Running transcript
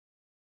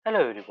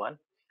Hello everyone,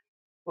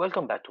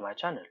 welcome back to my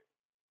channel.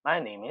 My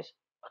name is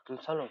Atul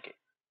Salunke,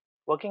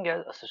 working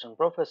as Assistant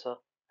Professor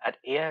at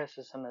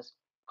AISSMS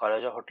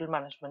College of Hotel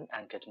Management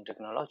and Catering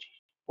Technology,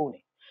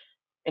 Pune.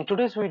 In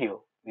today's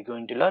video, we're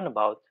going to learn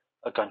about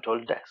a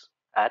control desk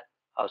at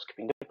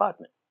Housekeeping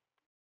Department.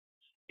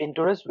 In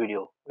today's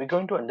video, we're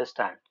going to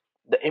understand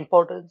the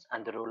importance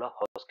and the role of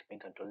Housekeeping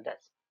Control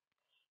Desk,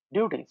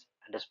 duties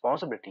and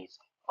responsibilities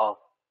of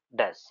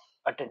desk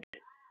attendant,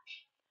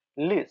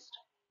 list,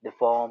 the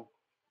form,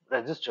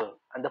 register,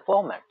 and the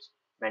formats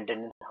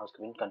maintained in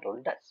Housekeeping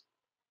Control Desk.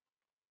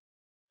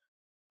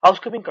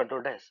 Housekeeping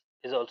Control Desk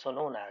is also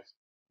known as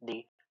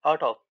the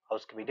heart of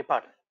Housekeeping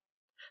Department.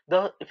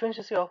 The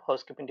efficiency of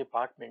Housekeeping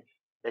Department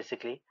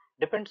basically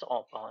depends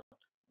upon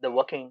the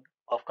working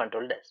of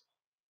Control Desk.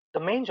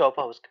 The main job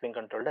of Housekeeping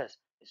Control Desk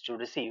is to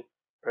receive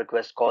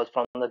request calls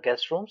from the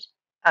guest rooms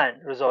and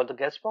resolve the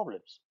guest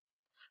problems.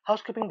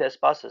 Housekeeping Desk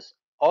passes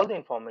all the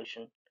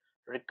information,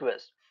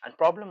 requests, and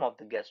problem of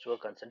the guest to a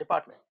concerned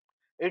department.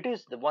 It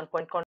is the one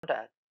point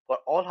contact for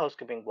all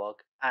housekeeping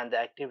work and the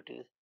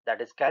activities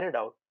that is carried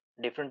out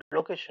in different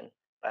locations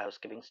by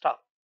housekeeping staff.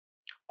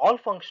 All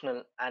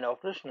functional and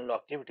operational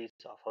activities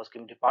of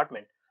housekeeping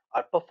department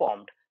are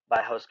performed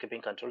by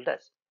housekeeping control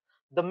desk.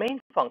 The main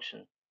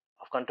function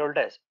of control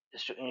desk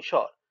is to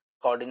ensure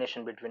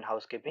coordination between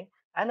housekeeping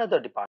and other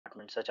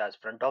departments such as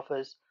front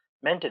office,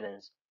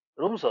 maintenance,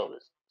 room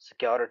service,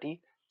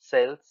 security,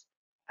 sales,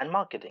 and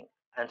marketing,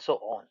 and so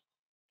on.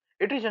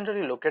 It is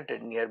generally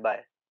located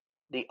nearby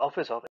the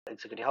office of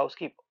executive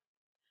housekeeper.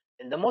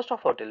 In the most of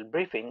hotel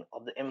briefing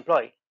of the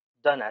employee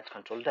done at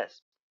control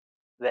desk,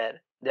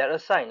 where they are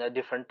assigned a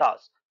different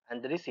task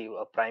and they receive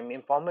a prime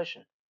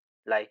information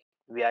like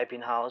VIP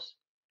in house,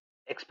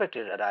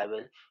 expected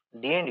arrival,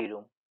 D&D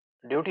room,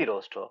 duty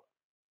roster,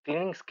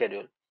 cleaning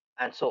schedule,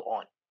 and so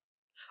on.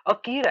 A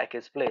key rack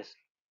is placed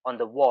on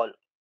the wall,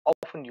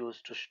 often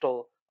used to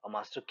store a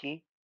master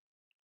key,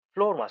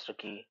 floor master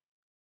key,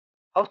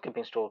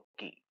 housekeeping store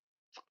key.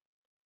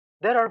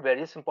 There are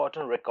various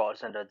important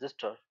records and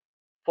register,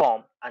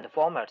 form, and the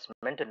formats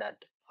maintained at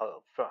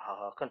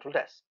control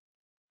desk.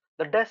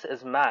 The desk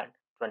is manned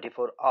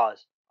 24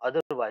 hours,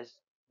 otherwise,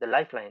 the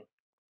lifeline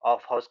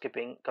of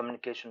housekeeping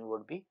communication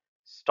would be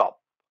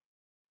stopped.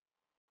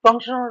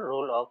 Functional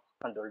role of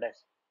control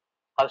desk.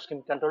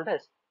 Housekeeping control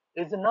desk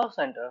is the nerve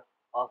center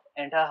of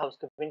entire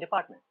housekeeping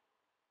department.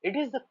 It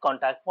is the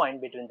contact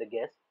point between the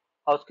guests,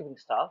 housekeeping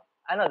staff,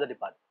 and other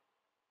departments.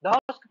 The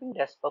housekeeping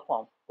desk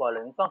performs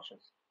following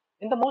functions.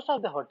 In the most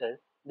of the hotels,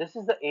 this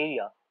is the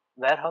area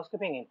where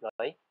housekeeping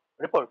employees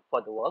report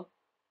for the work,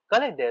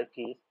 collect their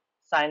keys,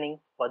 signing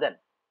for them,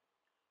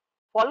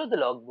 follow the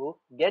logbook,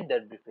 get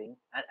their briefing,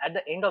 and at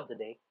the end of the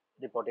day,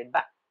 report it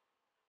back.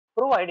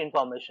 Provide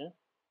information,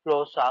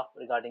 floor staff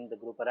regarding the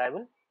group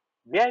arrival,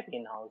 VIP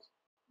in-house,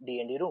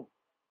 D&D room.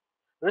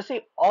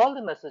 Receive all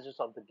the messages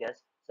of the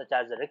guests, such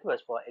as the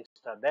request for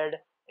extra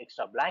bed,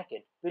 extra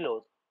blanket,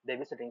 pillows,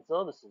 babysitting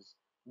services,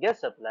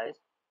 guest supplies,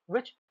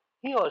 which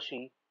he or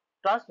she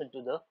transmit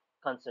to the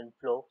concerned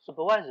floor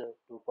supervisor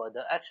to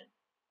further action.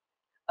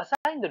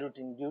 Assign the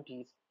routine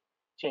duties,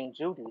 change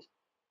duties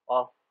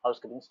of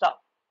housekeeping staff.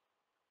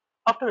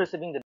 After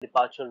receiving the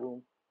departure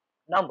room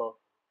number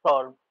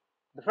from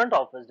the front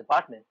office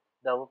department,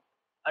 the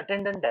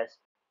attendant desk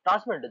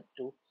transmitted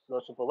to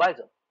floor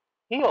supervisor.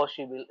 He or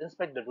she will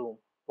inspect the room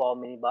for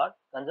minibar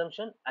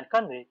consumption and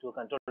convey to a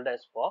control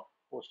desk for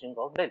posting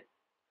of bill.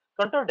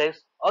 Control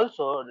desk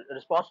also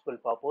responsible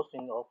for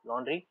posting of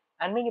laundry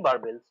and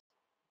minibar bills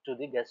to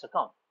the guest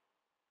account.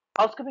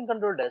 Housekeeping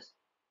control desk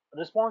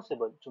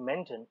responsible to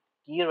maintain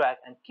key rack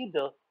and keep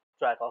the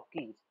track of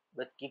keys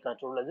with key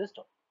control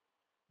register.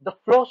 The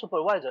floor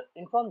supervisor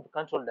informs the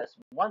control desk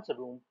once the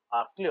rooms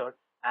are cleared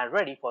and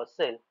ready for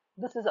sale.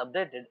 This is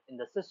updated in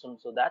the system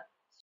so that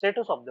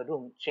status of the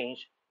room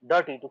change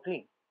dirty to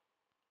clean.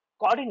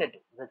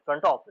 Coordinate with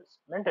front office,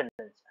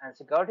 maintenance, and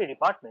security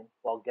department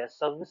for guest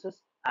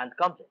services and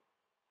complaint.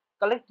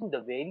 Collecting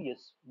the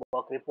various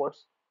work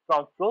reports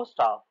from floor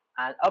staff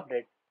and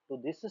update to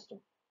this system.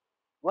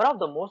 One of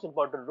the most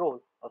important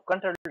roles of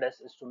control desk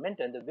is to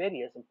maintain the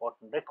various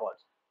important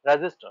records,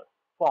 register,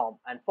 form,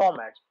 and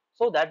formats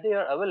so that they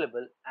are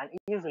available and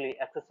easily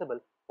accessible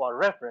for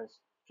reference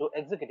to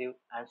executive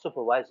and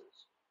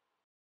supervisors.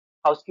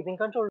 Housekeeping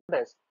control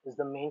desk is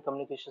the main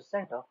communication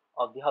center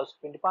of the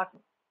housekeeping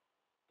department.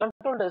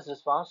 Control desk is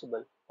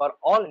responsible for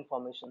all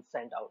information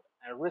sent out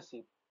and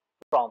received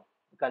from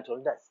the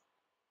control desk.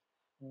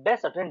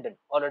 Desk attendant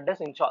or a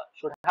desk in charge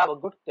should have a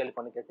good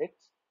telephonic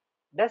ethics.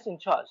 Desk in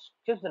charge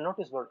keeps the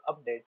notice board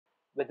updated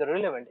with the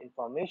relevant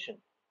information.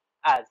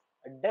 As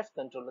a desk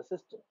control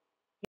assistant,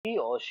 he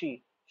or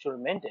she should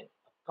maintain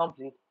a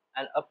complete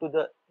and up to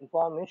the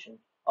information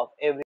of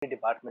every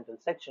departmental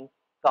section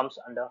comes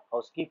under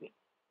housekeeping.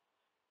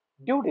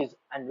 Duties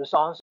and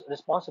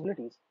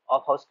responsibilities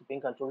of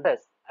housekeeping control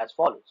desk as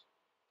follows.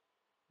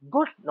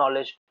 Good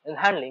knowledge in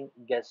handling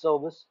guest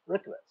service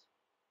requests.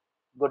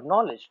 Good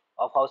knowledge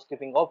of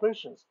housekeeping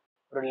operations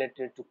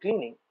related to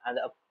cleaning and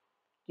the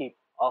upkeep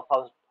of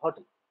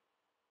hotel.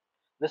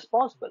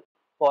 Responsible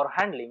for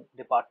handling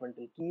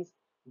departmental keys,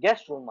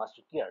 guest room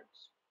master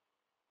clearance,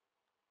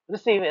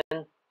 receive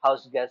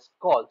in-house guest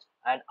calls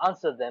and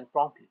answer them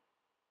promptly.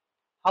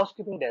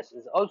 Housekeeping desk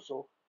is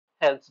also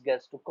helps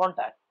guests to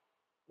contact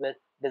with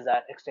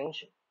desired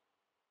extension,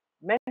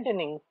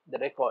 maintaining the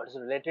records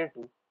related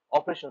to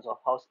operations of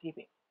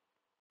housekeeping.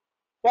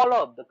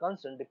 Follow up the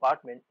concerned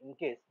department in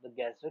case the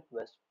guest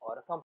request or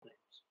a complaint.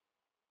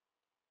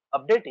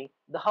 Updating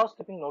the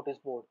housekeeping notice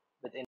board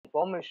with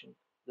information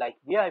like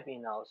VIP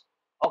in-house,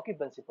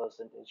 occupancy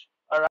percentage,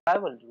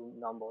 arrival room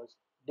numbers,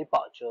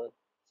 departure,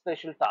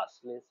 special task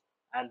list,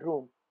 and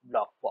room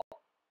block walk.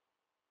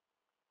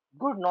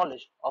 Good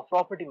knowledge of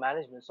property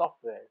management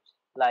softwares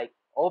like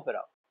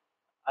Opera,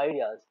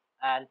 Ideas,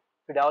 and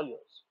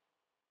Fidelios.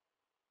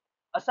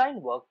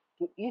 Assign work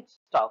to each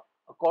staff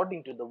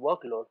according to the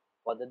workload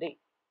for the day.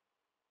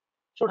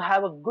 Should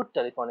have a good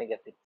telephonic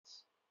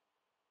ethics.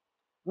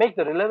 Make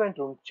the relevant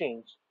room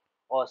change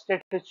or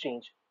status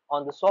change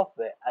on the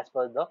software as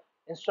per the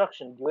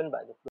instruction given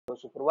by the floor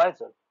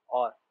supervisor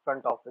or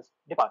front office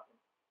department.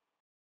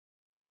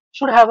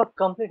 Should have a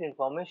complete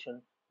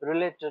information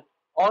related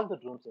all the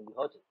rooms in the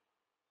hotel.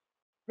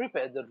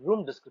 Prepare the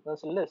room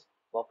discrepancy list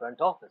for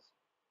front office.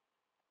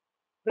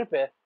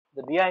 Prepare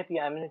the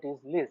VIP amenities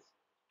list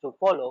to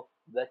follow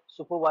with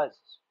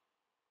supervisors.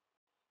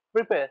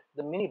 Prepare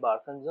the minibar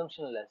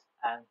consumption list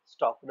and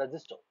stock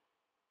register.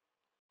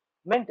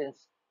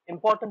 Maintains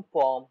important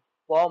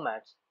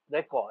formats,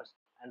 records,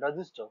 and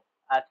register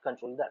at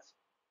control desk.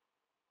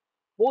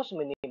 Post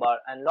minibar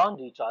and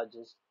laundry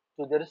charges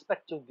to the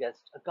respective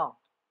guest account.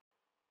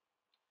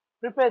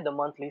 Prepare the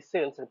monthly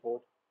sales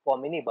report for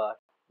minibar,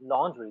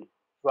 laundry,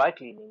 dry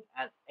cleaning,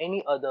 and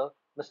any other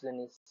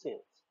miscellaneous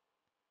sales.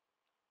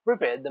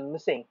 Prepare the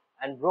missing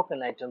and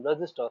broken item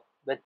register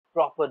with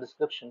proper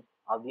description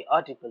of the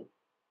article.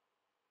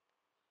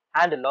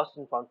 Handle lost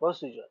and found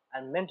procedure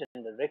and maintain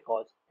the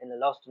records in the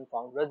lost and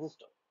found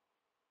register.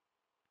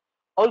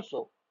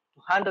 Also,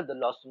 to handle the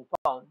lost and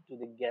found to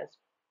the guest,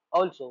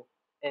 also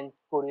in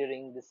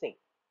couriering the same.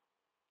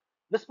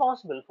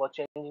 Responsible for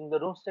changing the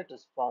room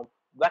status from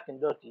wet and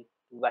dirty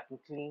to wet and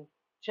clean,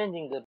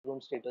 changing the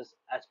room status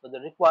as per the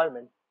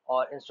requirement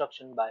or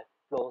instruction by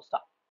floor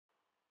staff.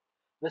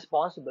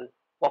 Responsible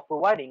for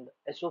providing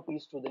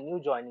SOPs to the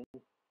new joining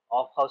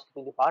of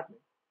housekeeping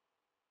department.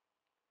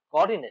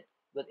 Coordinate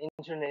with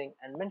engineering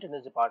and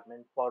maintenance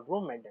department for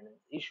room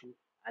maintenance issue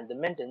and the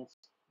maintenance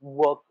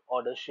work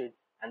order sheet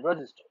and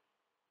register.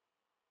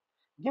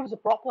 Gives a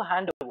proper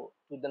handover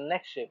to the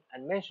next shift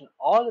and mention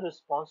all the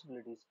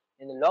responsibilities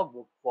in the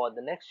logbook for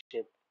the next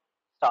shift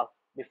staff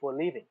before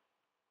leaving.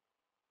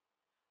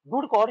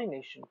 Good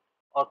coordination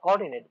or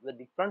coordinate with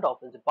the front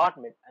office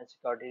department and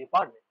security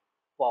department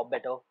for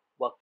better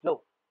workflow.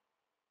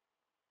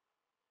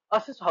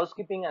 Assist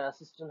housekeeping and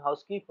assistant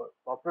housekeeper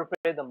for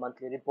prepare the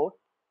monthly report,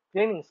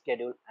 cleaning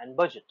schedule and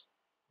budget.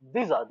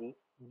 These are the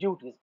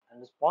duties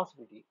and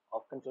responsibility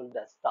of control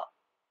desk staff.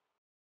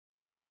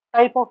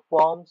 Type of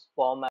forms,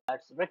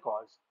 formats,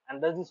 records,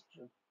 and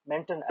registers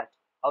maintained at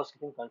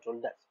housekeeping control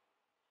desk.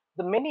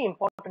 The many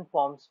important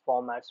forms,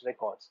 formats,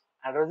 records,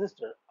 and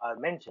registers are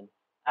mentioned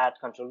at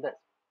control desk.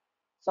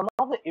 Some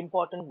of the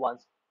important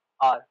ones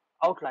are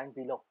outlined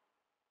below.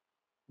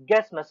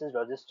 Guest message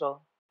register,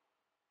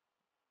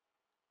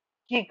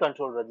 key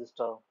control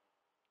register,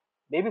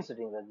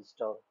 babysitting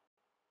register,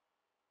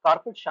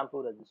 carpet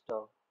shampoo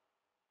register,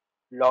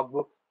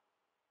 logbook,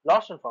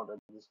 lost and found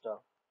register,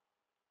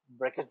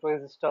 bracket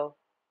register,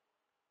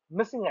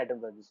 missing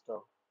item register,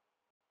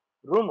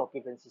 room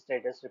occupancy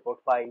status report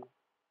file,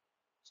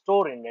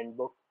 store indent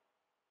book,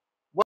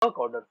 work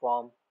order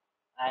form,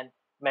 and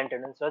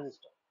maintenance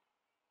register.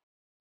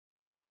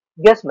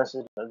 Guest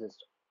message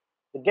register.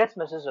 The guest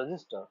message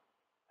register,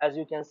 as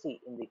you can see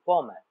in the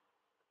format,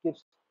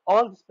 keeps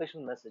all the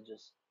special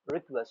messages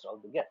requests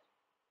of the guest.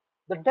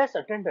 The desk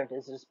attendant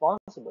is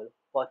responsible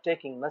for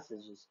taking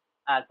messages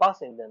and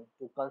passing them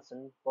to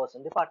concerned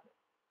person department.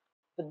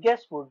 The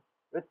guest would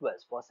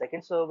request for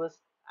second service,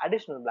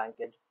 additional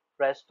blanket,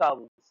 fresh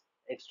towels,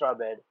 extra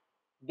bed,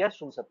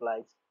 guest room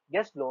supplies,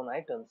 guest loan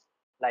items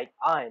like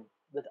iron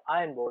with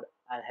iron board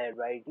and hair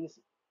dryer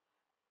etc.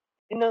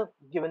 In a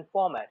given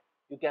format,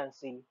 you can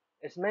see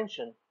it's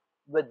mentioned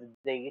with the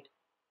date,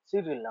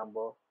 serial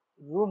number,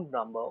 room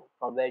number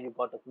from where you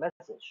got a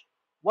message.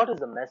 What is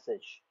the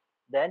message?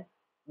 Then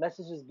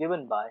message is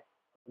given by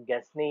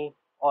guest name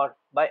or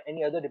by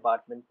any other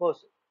department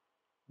person.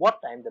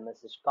 What time the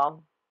message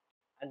come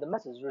and the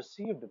message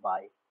received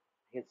by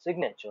his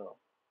signature.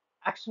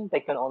 Action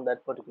taken on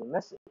that particular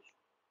message.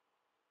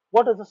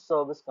 What is the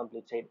service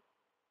completed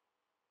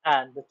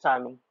and the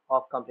timing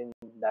of completing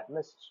that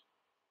message.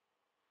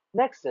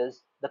 Next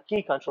is the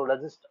key control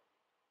register.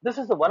 This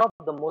is the one of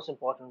the most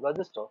important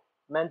register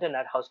maintained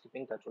at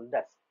housekeeping control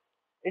desk.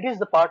 It is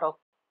the part of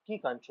key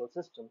control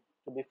system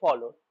to be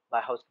followed by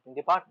housekeeping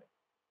department.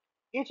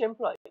 Each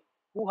employee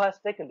who has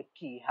taken the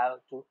key have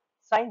to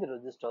sign the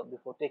register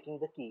before taking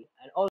the key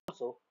and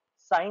also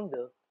sign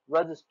the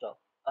register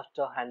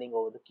after handing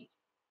over the key.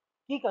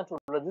 Key control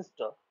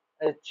register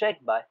is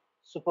checked by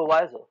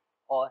supervisor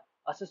or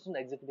assistant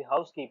executive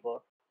housekeeper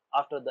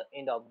after the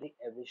end of the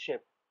every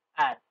shift,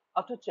 and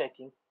after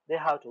checking they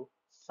have to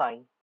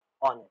sign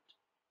on it.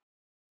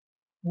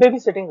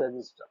 Babysitting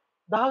register.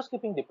 The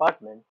housekeeping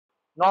department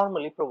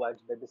normally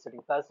provides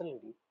babysitting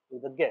facility to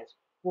the guest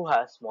who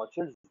has small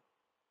children.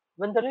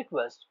 When the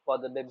request for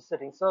the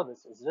babysitting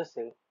service is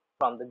received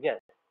from the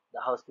guest,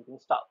 the housekeeping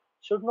staff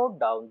should note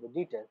down the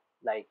details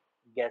like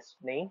guest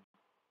name,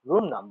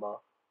 room number,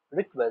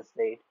 request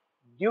date,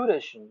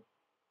 duration,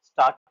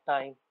 start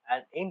time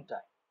and end time,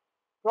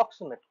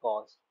 proximate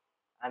cost,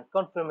 and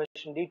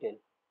confirmation detail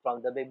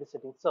from the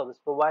babysitting service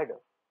provider,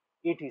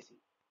 etc.,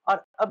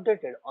 are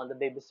updated on the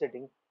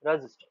babysitting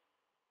register,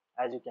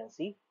 as you can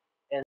see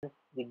in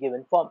the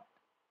given format.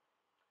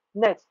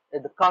 Next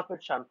is the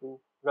carpet shampoo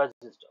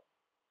register.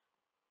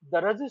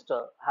 The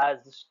register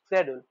has the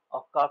schedule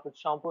of carpet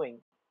shampooing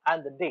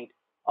and the date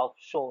of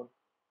shown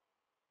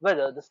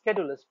whether the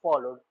schedule is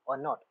followed or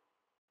not.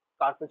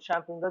 Carpet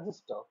shampooing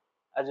register,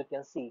 as you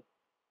can see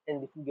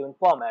in the given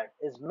format,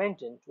 is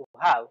maintained to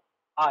have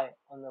eye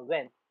on the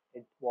when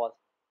it was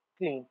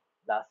cleaned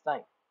last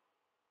time.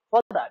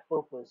 For that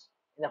purpose,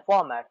 in a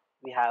format,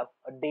 we have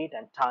a date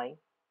and time,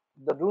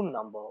 the room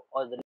number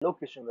or the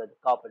location where the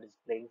carpet is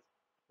placed,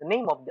 the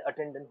name of the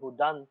attendant who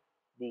done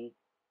the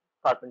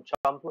carpet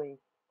shampooing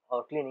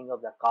or cleaning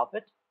of the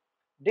carpet,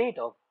 date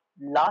of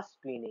last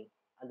cleaning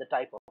and the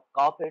type of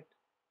carpet,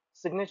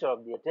 signature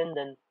of the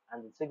attendant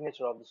and the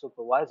signature of the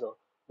supervisor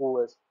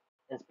who is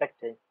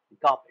inspecting the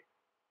carpet.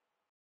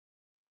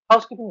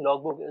 Housekeeping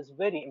logbook is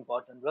very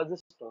important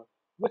register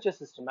which is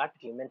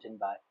systematically maintained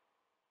by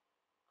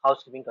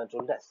housekeeping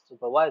control desk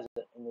supervisor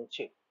in each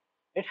shift.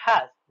 It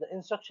has the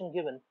instruction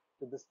given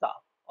to the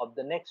staff of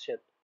the next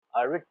shift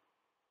are written.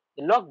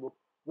 The logbook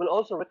will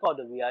also record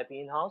the VIP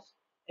in-house,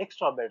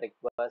 extra bed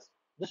requests,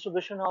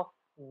 distribution of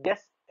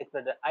guest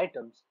expected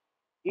items,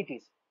 etc.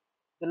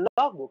 The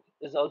logbook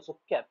is also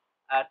kept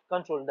at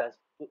control desk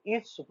so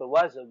each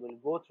supervisor will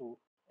go through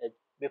it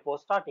before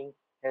starting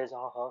his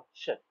or her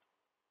shift.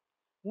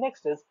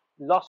 Next is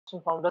lost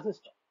and found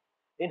register.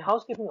 In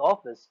housekeeping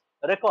office,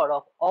 a record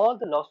of all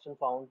the lost and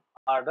found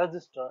are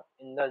registered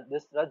in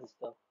this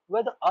register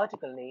where the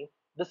article name,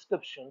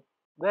 description,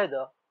 where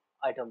the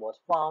item was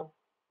found,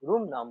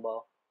 room number,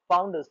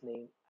 founder's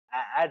name,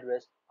 and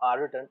address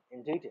are written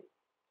in detail.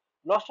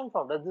 Lost and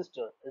found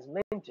register is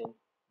maintained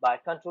by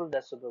control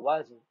desk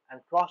supervisor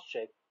and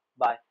cross-checked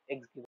by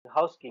executive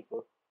housekeeper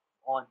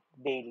on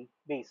daily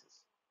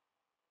basis.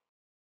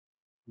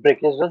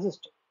 Breakage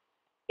register.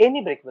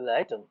 Any breakable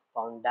item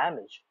found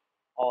damaged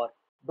or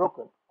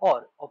broken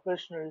or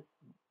operational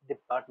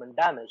department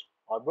damaged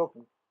or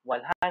broken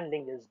while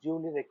handling is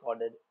duly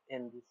recorded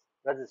in this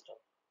register.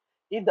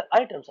 If the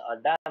items are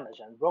damaged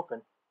and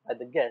broken by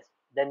the guest,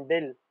 then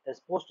bill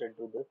is posted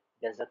to the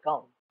guest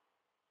account.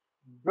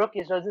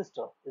 Brokerage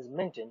register is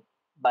maintained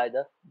by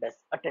the desk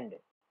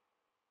attendant.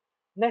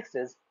 Next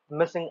is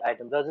missing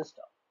item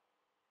register.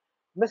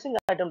 Missing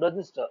item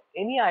register.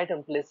 Any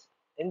item placed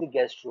in the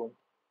guest room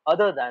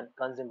other than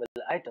consumable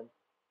item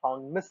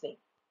found missing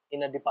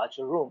in a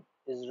departure room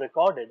is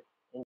recorded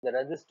in the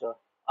register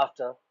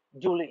after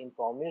duly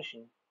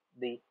information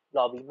the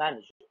lobby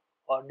manager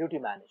or duty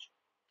manager.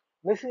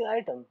 Missing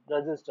item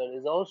register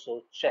is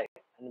also checked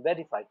and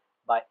verified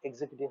by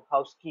executive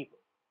housekeeper.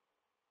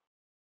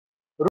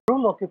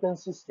 Room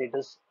occupancy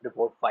status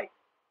report file.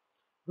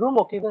 Room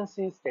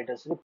occupancy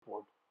status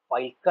report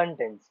file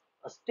contains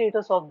a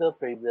status of the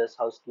previous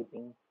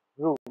housekeeping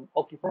room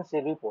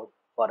occupancy report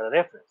for a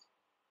reference.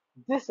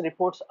 These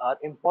reports are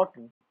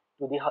important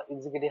to the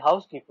executive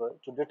housekeeper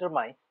to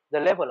determine the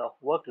level of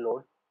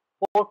workload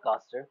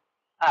forecasted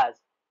as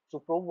to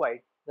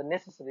provide the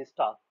necessary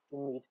staff to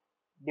meet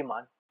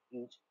demand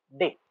each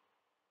day.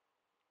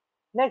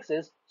 Next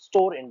is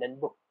store indent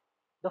book.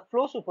 The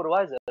floor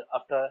supervisor,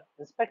 after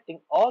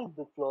inspecting all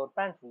the floor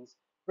pantries,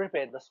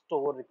 prepared the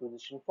store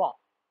requisition form.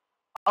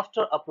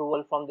 After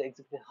approval from the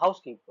executive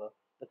housekeeper,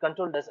 the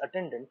control desk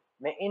attendant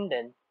may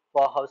indent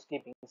for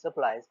housekeeping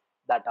supplies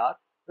that are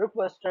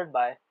requested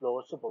by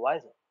floor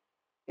supervisor.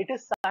 It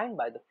is signed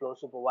by the floor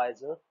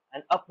supervisor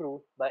and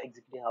approved by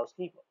executive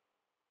housekeeper.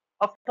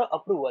 After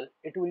approval,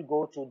 it will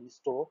go to the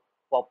store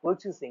for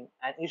purchasing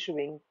and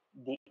issuing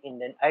the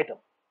indent item.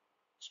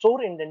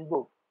 Store indent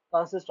book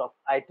consists of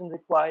items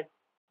required,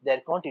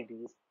 their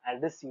quantities,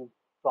 and received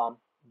from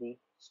the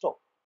store.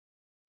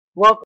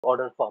 Work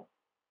order form.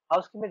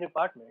 Housekeeping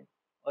department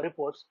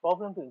reports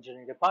problem to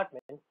engineering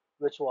department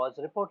which was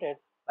reported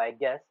by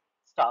guest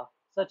staff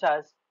such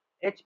as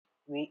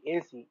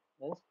HVAC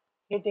means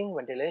heating,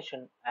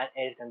 ventilation and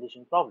air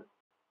conditioning problem,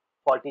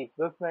 faulty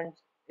equipment,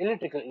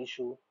 electrical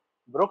issue,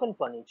 broken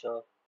furniture,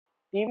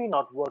 TV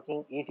not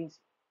working, etc.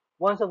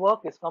 Once the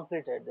work is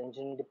completed, the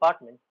engineering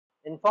department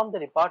inform the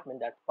department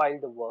that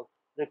filed the work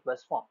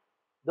request form.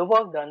 The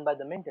work done by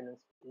the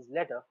maintenance is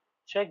later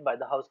checked by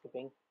the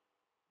housekeeping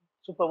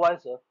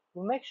supervisor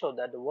to make sure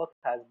that the work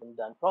has been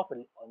done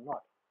properly or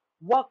not.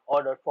 Work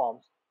order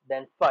forms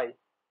then filed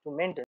to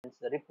maintenance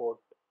the report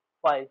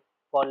file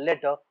for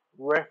later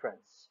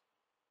reference.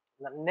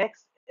 The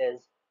next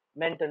is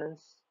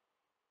maintenance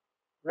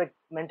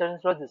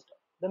maintenance register.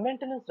 The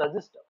maintenance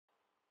register,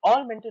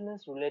 all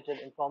maintenance related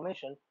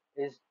information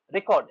is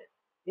recorded.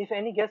 If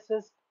any guest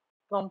is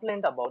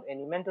complained about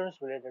any maintenance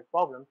related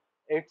problem,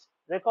 it's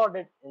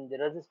recorded in the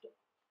register.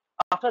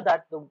 After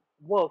that, the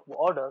work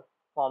order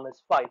form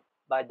is filed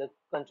by the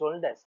control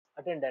desk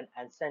attendant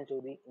and sent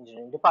to the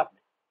engineering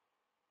department.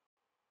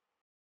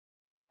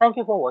 Thank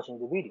you for watching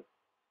the video.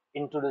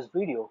 In today's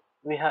video,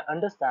 we have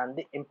understand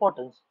the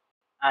importance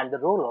and the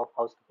role of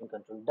housekeeping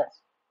control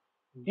desk,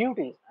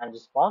 duties and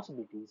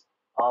responsibilities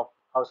of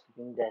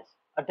housekeeping desk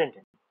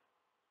attendant.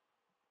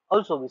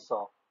 Also, we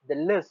saw the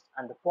list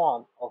and the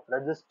form of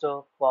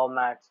register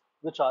formats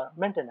which are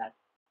maintained at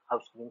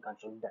housekeeping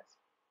control desk.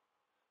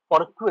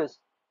 For a quiz,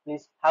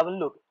 please have a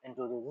look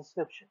into the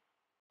description.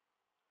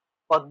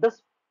 For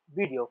this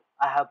video,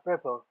 I have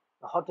prepared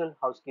the hotel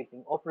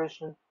housekeeping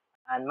operation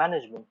and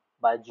management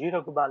by G.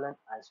 Raghubalan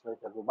and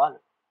Smriti Raghubalan.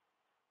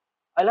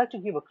 I like to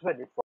give a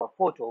credit for a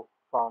photo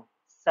from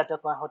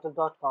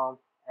setupmyhotel.com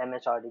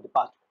MHRD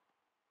department.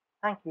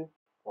 Thank you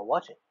for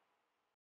watching.